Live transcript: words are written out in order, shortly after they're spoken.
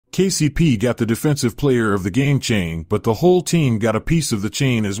KCP got the defensive player of the game chain, but the whole team got a piece of the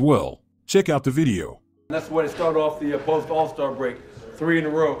chain as well. Check out the video. That's the way to start off the post-All-Star break, 3 in a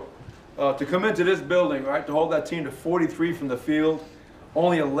row. To come into this building, right, to hold that team to 43 from the field,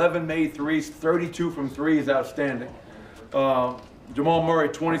 only 11 made threes, 32 from three is outstanding. Jamal Murray,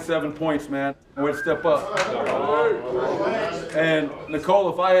 27 points, man. Way to step up. And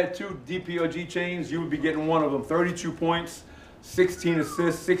Nicole, if I had 2 DPOG chains, you would be getting one of them. 32 points, 16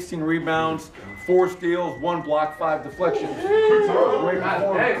 assists, 16 rebounds, 4 steals, 1 block, 5 deflections. Great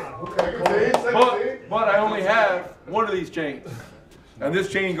performance. But I only have one of these chains. And this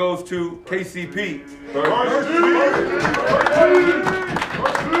chain goes to KCP.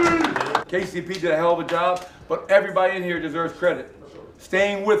 KCP did a hell of a job, but everybody in here deserves credit.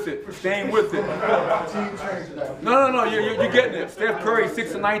 Staying with it, staying with it. No, you're getting it. Steph Curry,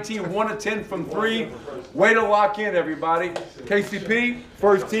 6 of 19, 1 of 10 from 3. Way to lock in, everybody. KCP,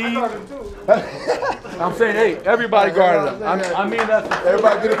 first team. I'm saying, hey, everybody guarded him. I mean, that's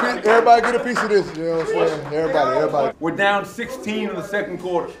everybody get a piece of this. You know what I'm saying? Everybody. We're down 16 in the second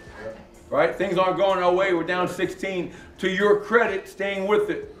quarter, right? Things aren't going our way. We're down 16. To your credit, staying with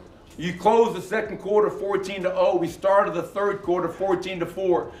it. You closed the second quarter 14-0. We started the third quarter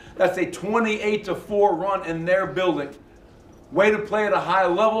 14-4. That's a 28-4 run in their building. Way to play at a high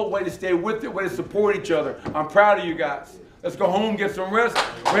level, way to stay with it, way to support each other. I'm proud of you guys. Let's go home, get some rest.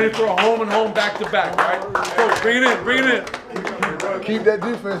 Ready for a home and home back-to-back, right? Coach, bring it in, bring it in. Keep that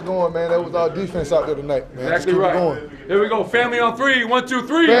defense going, man. That was our defense out there tonight, man. Exactly right. Here we go. Family on 3. 1, 2,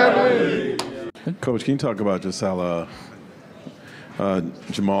 3. Family. Coach, can you talk about just how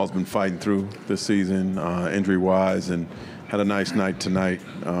Jamal's been fighting through this season, injury-wise, and had a nice night tonight.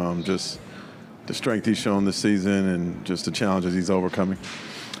 Just the strength he's shown this season and just the challenges he's overcoming.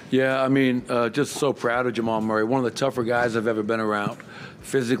 Yeah, I mean, just so proud of Jamal Murray. One of the tougher guys I've ever been around.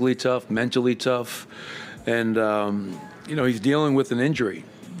 Physically tough, mentally tough, and he's dealing with an injury.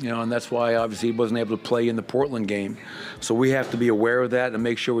 And that's why obviously he wasn't able to play in the Portland game. So we have to be aware of that and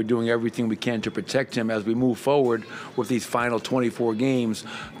make sure we're doing everything we can to protect him as we move forward with these final 24 games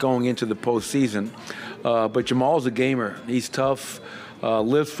going into the postseason. But Jamal's a gamer. He's tough,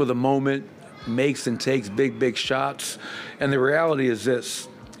 lives for the moment, makes and takes big shots. And the reality is this.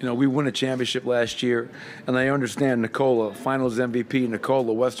 We won a championship last year, and I understand Nikola, Finals MVP,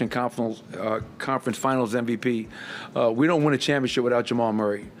 Nikola, Western Conference Finals MVP. We don't win a championship without Jamal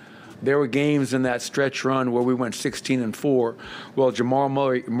Murray. There were games in that stretch run where we went 16-4. Well, Jamal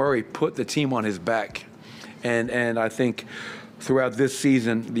Murray put the team on his back. And I think throughout this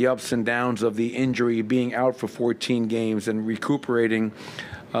season, the ups and downs of the injury, being out for 14 games and recuperating,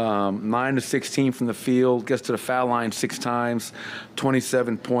 9 of 16 from the field, gets to the foul line 6 times,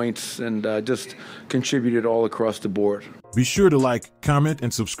 27 points, and just contributed all across the board. Be sure to like, comment,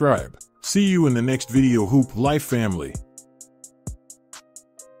 and subscribe. See you in the next video, Hoop Life family.